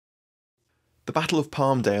The Battle of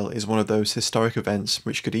Palmdale is one of those historic events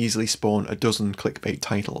which could easily spawn a dozen clickbait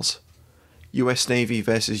titles. US Navy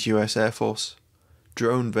versus US Air Force,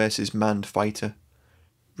 drone versus manned fighter,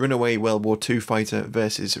 Runaway WW2 fighter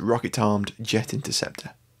versus Rocket-armed Jet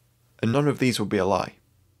Interceptor. And none of these will be a lie.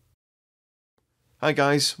 Hi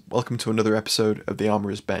guys, welcome to another episode of the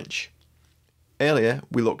Armourer's Bench. Earlier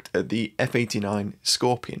we looked at the F-89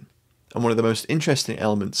 Scorpion, and one of the most interesting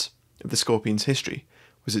elements of the Scorpion's history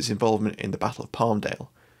was its involvement in the Battle of Palmdale.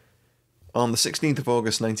 On the 16th of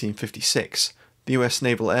August 1956, the US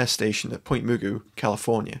Naval Air Station at Point Mugu,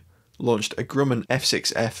 California, launched a Grumman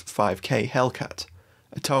F-6F-5K Hellcat,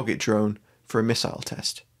 a target drone, for a missile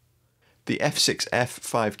test. The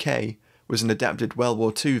F-6F-5K was an adapted World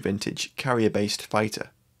War II vintage carrier-based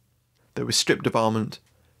fighter. They were stripped of armament,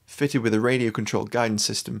 fitted with a radio-controlled guidance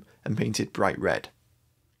system and painted bright red.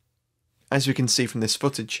 As we can see from this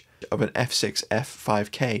footage of an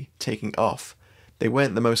F-6F-5K taking off, they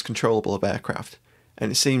weren't the most controllable of aircraft,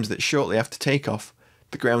 and it seems that shortly after takeoff,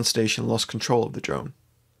 the ground station lost control of the drone,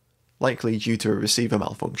 likely due to a receiver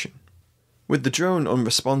malfunction. With the drone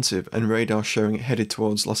unresponsive and radar showing it headed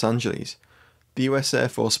towards Los Angeles, the US Air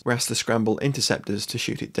Force asked the scrambled Interceptors to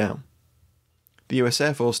shoot it down. The US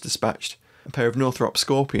Air Force dispatched a pair of Northrop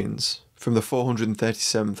Scorpions from the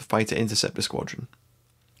 437th Fighter Interceptor Squadron.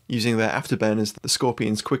 Using their afterburners, the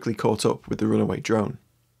Scorpions quickly caught up with the runaway drone.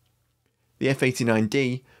 The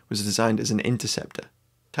F-89D was designed as an interceptor,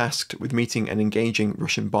 tasked with meeting and engaging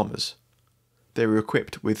Russian bombers. They were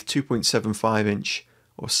equipped with 2.75-inch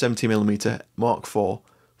or 70mm Mark IV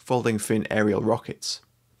folding fin aerial rockets.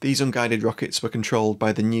 These unguided rockets were controlled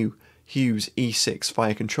by the new Hughes E6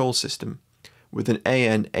 fire control system with an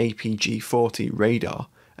AN/APG-40 radar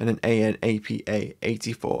and an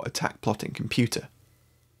AN/APA-84 attack plotting computer.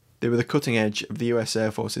 They were the cutting edge of the US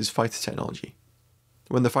Air Force's fighter technology.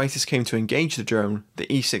 When the fighters came to engage the drone, the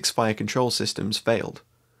E6 fire control systems failed,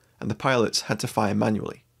 and the pilots had to fire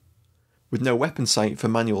manually. With no weapon sight for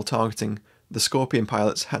manual targeting, the Scorpion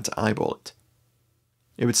pilots had to eyeball it.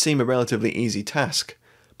 It would seem a relatively easy task,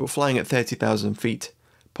 but flying at 30,000 feet,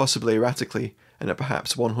 possibly erratically and at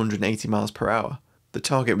perhaps 180 miles per hour, the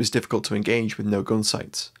target was difficult to engage with no gun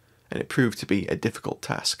sights, and it proved to be a difficult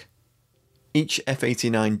task. Each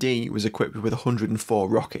F-89D was equipped with 104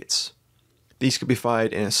 rockets. These could be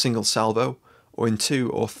fired in a single salvo, or in 2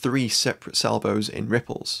 or 3 separate salvos in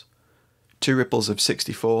ripples. 2 ripples of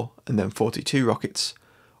 64 and then 42 rockets,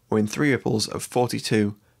 or in 3 ripples of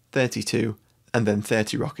 42, 32 and then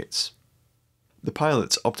 30 rockets. The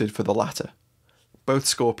pilots opted for the latter. Both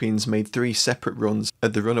Scorpions made 3 separate runs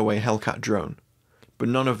at the runaway Hellcat drone, but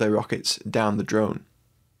none of their rockets downed the drone.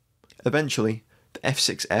 Eventually, the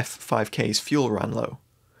F-6F-5K's fuel ran low,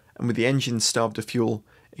 and with the engine starved of fuel,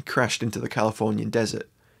 it crashed into the Californian desert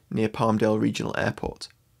near Palmdale Regional Airport.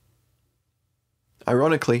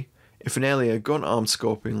 Ironically, if an earlier gun-armed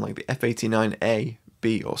Scorpion like the F-89A,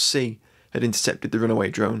 B or C had intercepted the runaway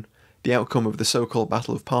drone, the outcome of the so-called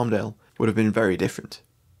Battle of Palmdale would have been very different.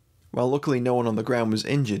 While luckily no one on the ground was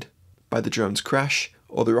injured by the drone's crash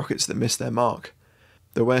or the rockets that missed their mark,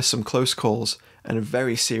 there were some close calls and a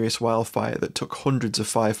very serious wildfire that took hundreds of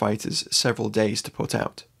firefighters several days to put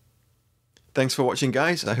out. Thanks for watching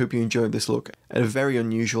guys, I hope you enjoyed this look at a very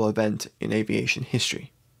unusual event in aviation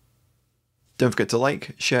history. Don't forget to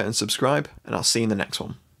like, share and subscribe, and I'll see you in the next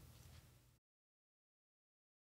one.